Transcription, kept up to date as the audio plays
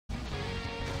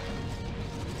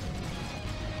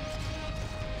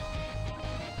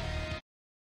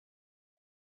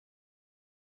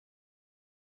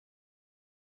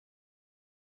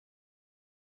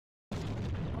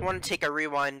I want to take a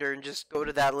rewinder and just go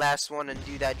to that last one and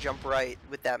do that jump right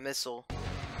with that missile.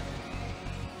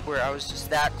 Where I was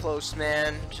just that close,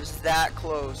 man. Just that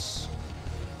close.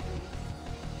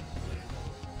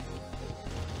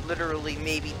 Literally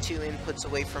maybe 2 inputs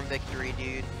away from victory,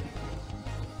 dude.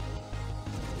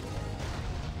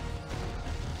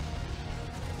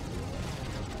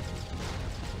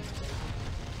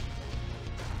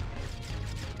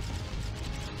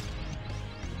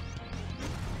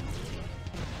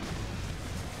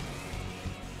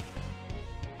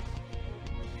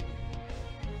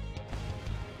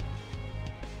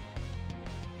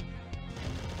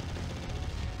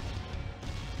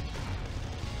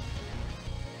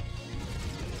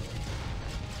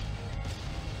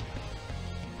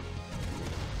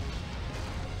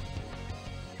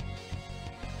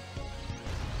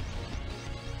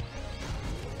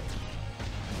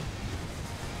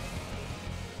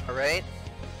 Alright.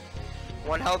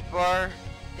 1 health bar.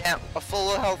 Down. A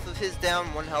full health of his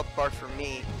down. 1 health bar for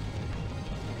me.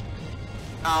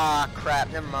 Ah, crap.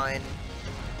 Never mind.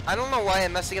 I don't know why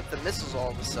I'm messing up the missiles all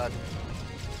of a sudden.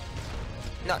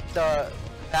 Not the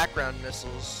background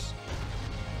missiles.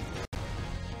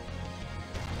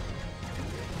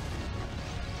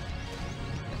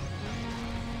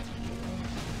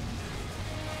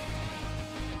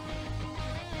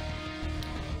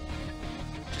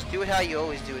 Do it how you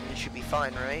always do it and it should be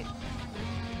fine, right?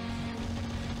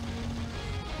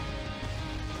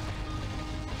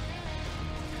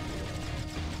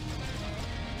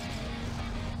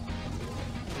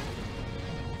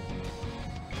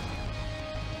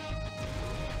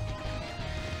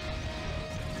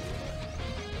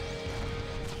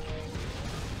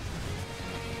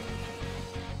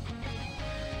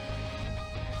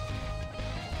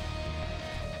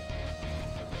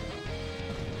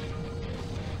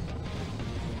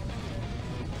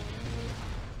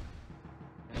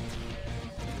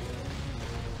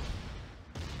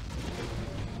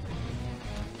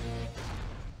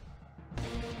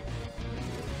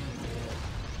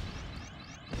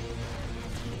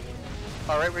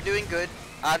 Alright, we're doing good.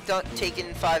 I've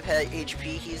taken 5 HP.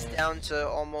 He's down to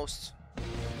almost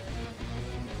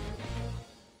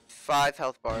 5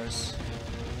 health bars.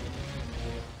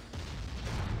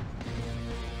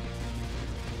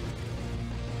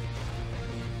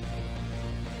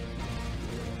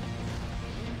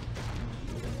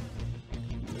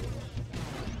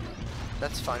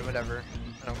 That's fine, whatever.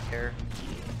 I don't care.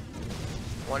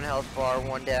 1 health bar,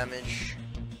 1 damage.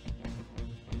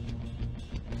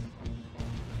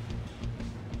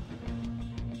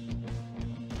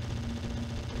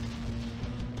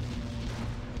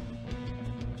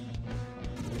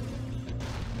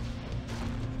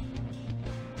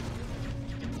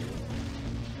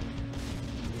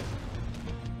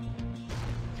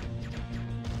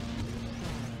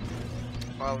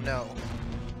 Oh no.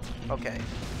 Okay.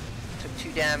 Took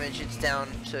 2 damage, it's down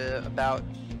to about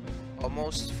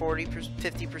almost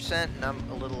 50%, and I'm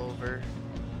a little over.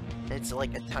 It's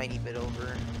like a tiny bit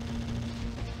over.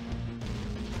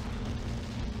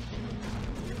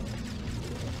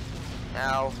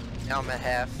 Now I'm at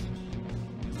half.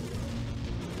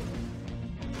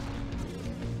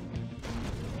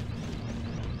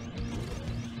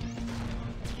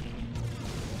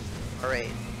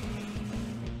 Alright.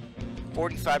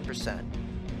 45%.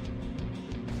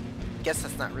 Guess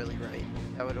that's not really right.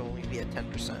 That would only be at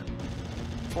 10%.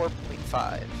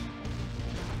 4.5.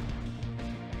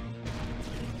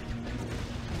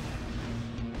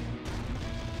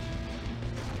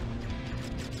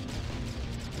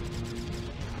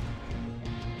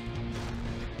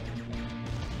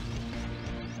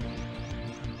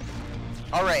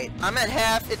 Alright, I'm at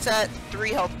half. It's at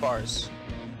 3 health bars.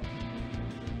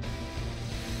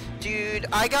 Dude,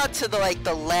 I got to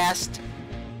the last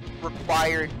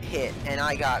required hit and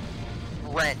I got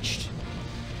wrenched.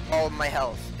 All of my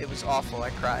health. It was awful. I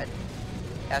cried.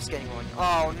 Ask anyone.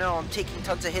 Oh no, I'm taking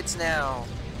tons of hits now.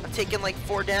 I'm taking like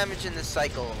 4 damage in this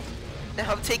cycle.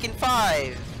 Now I'm taking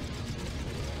 5.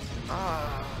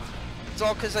 Ah, it's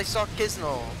all because I saw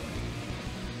Kiznal.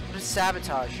 What a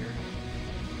sabotager.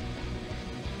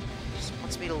 Just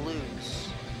wants me to lose.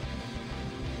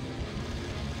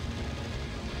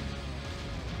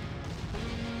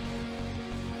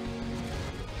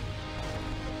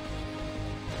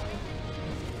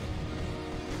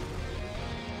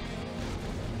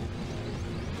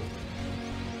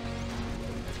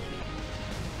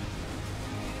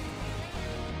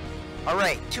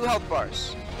 Alright, 2 health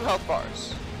bars. 2 health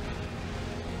bars.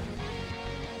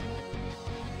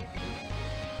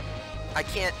 I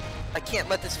can't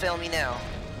let this fail me now.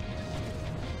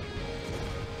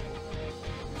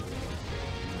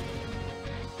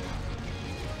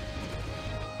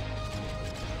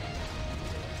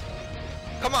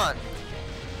 Come on.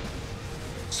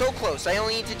 So close. I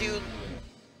only need to do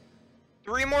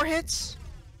 3 more hits?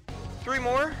 3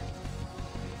 more?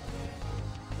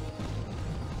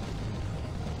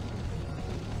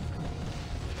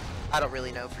 I don't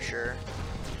really know for sure.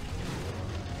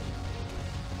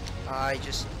 I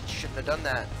just shouldn't have done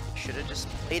that. Should have just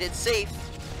played it safe.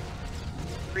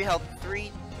 3 health,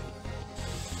 3.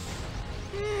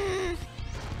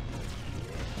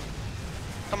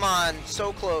 Come on,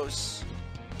 so close.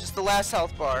 Just the last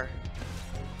health bar.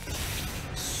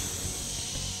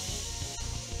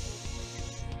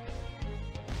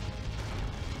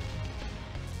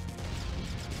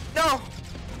 No!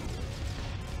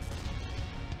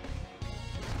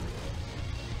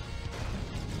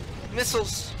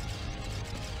 Missiles.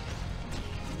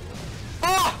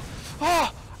 Oh!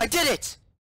 Oh! I did it!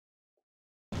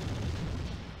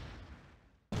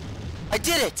 I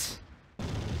did it!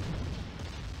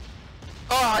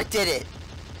 Oh, I did it!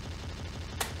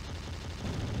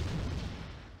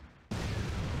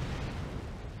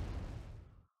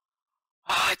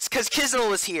 Ah, it's because Kiznal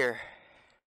was here.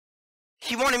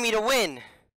 He wanted me to win.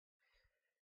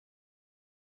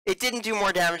 It didn't do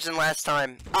more damage than last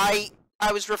time. I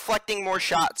was reflecting more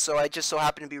shots, so I just so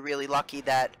happened to be really lucky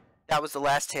that that was the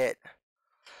last hit.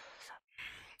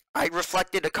 I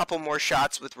reflected a couple more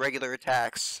shots with regular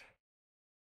attacks.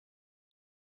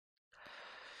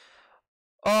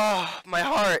 Oh, my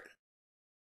heart.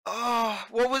 Oh,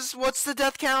 what's the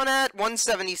death count at?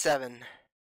 177.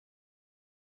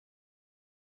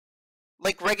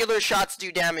 Like, regular shots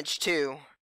do damage too.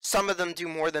 Some of them do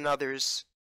more than others.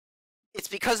 It's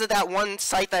because of that one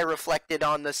scythe I reflected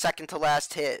on the second to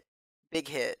last hit. Big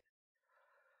hit.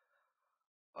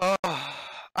 Oh,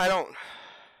 I don't...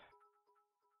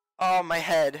 Oh, my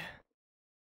head.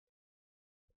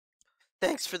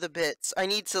 Thanks for the bits. I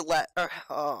need to let...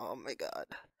 oh my god.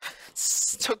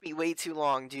 This took me way too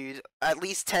long, dude. At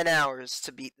least 10 hours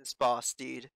to beat this boss,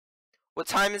 dude. What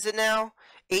time is it now?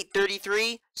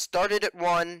 8:33. Started at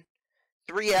 1.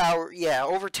 3 hours. Yeah,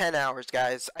 over 10 hours,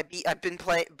 guys. I've been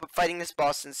fighting this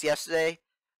boss since yesterday.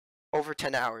 Over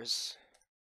 10 hours.